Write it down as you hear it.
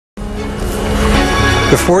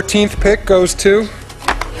The 14th pick goes to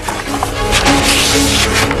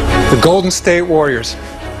the Golden State Warriors.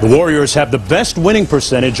 The Warriors have the best winning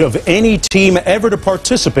percentage of any team ever to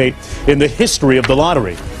participate in the history of the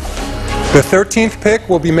lottery. The 13th pick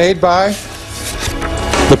will be made by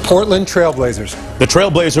the Portland Trail Blazers. The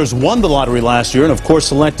Trailblazers won the lottery last year and, of course,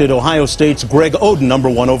 selected Ohio State's Greg Oden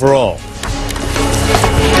 #1 overall.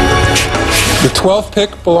 The 12th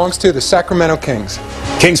pick belongs to the Sacramento Kings.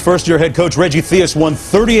 Kings first-year head coach Reggie Theus won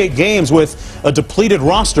 38 games with a depleted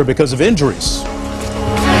roster because of injuries.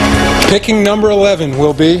 Picking number 11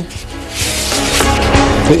 will be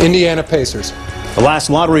the Indiana Pacers. The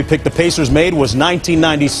last lottery pick the Pacers made was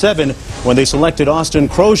 1997 when they selected Austin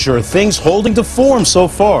Crozier. Things holding to form so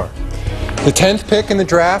far. The 10th pick in the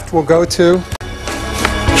draft will go to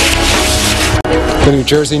the New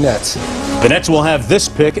Jersey Nets. The Nets will have this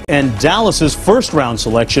pick and Dallas's first-round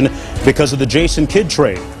selection because of the Jason Kidd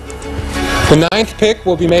trade. The 9th pick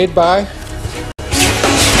will be made by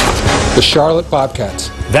the Charlotte Bobcats.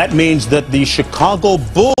 That means that the Chicago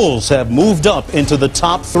Bulls have moved up into the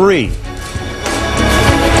top 3.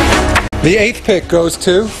 The 8th pick goes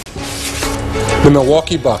to the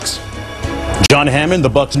Milwaukee Bucks. John Hammond, the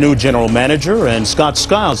Bucks' new general manager, and Scott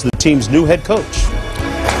Skiles, the team's new head coach.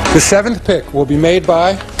 The 7th pick will be made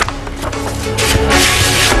by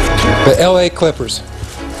the LA Clippers.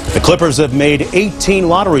 The Clippers have made 18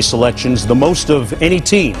 lottery selections, the most of any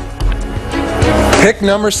team. Pick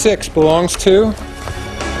number 6 belongs to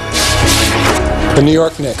the New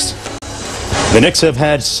York Knicks. The Knicks have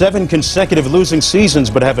had 7 consecutive losing seasons,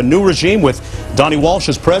 but have a new regime with Donnie Walsh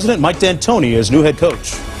as president, Mike D'Antoni as new head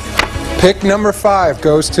coach. Pick number 5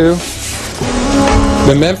 goes to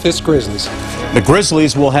the Memphis Grizzlies. The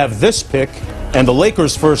Grizzlies will have this pick and the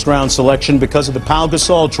Lakers' first-round selection because of the Pau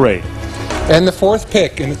Gasol trade. And the 4th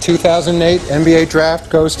pick in the 2008 NBA draft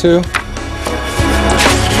goes to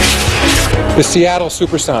the Seattle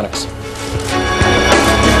Supersonics.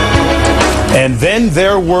 And then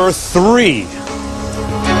there were 3.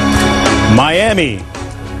 Miami,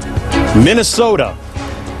 Minnesota,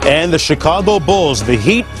 and the Chicago Bulls. The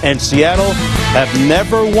Heat and Seattle have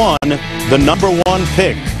never won the #1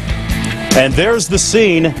 pick. And there's the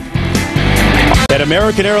scene at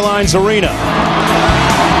American Airlines Arena.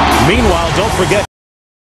 Meanwhile, don't forget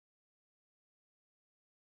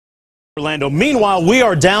Orlando. Meanwhile, we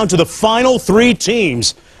are down to the final 3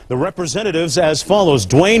 teams. The representatives as follows: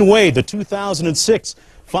 Dwayne Wade, the 2006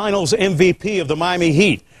 Finals MVP of the Miami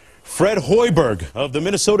Heat; Fred Hoiberg of the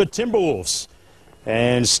Minnesota Timberwolves;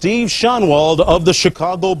 and Steve Schoenwald of the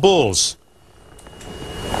Chicago Bulls.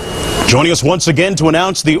 Joining us once again to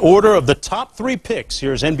announce the order of the top 3 picks,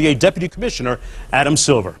 here's NBA Deputy Commissioner Adam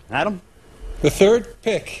Silver. Adam? The 3rd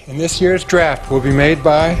pick in this year's draft will be made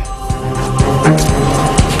by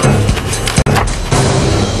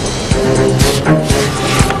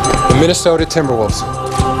the Minnesota Timberwolves.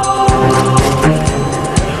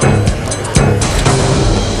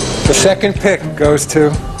 The 2nd pick goes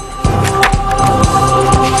to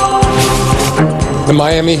the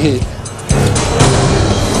Miami Heat.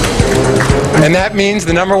 And that means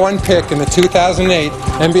the #1 pick in the 2008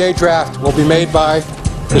 NBA draft will be made by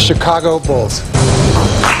the Chicago Bulls.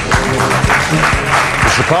 The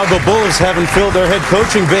Chicago Bulls haven't filled their head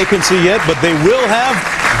coaching vacancy yet, but they will have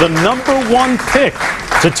the #1 pick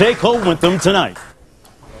to take home with them tonight.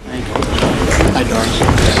 Hi, Doris.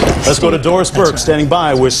 Let's go to Doris Burke, standing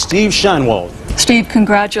by with Steve Schoenwald. Steve,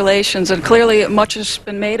 congratulations. And clearly much has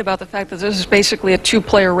been made about the fact that this is basically a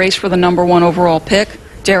 2-player race for the #1 overall pick.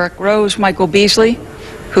 Derrick Rose, Michael Beasley.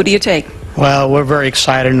 Who do you take? Well, we're very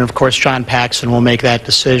excited, and of course John Paxson will make that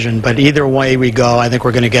decision. But either way we go, I think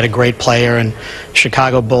we're going to get a great player, and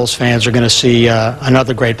Chicago Bulls fans are going to see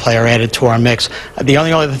another great player added to our mix. The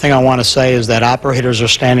only other thing I want to say is that operators are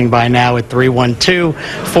standing by now at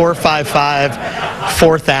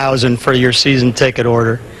 312-455-4000 for your season ticket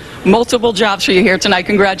order. Multiple jobs for you here tonight.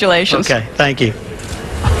 Congratulations. Okay, thank you.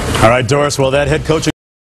 All right, Doris, well, that head coaching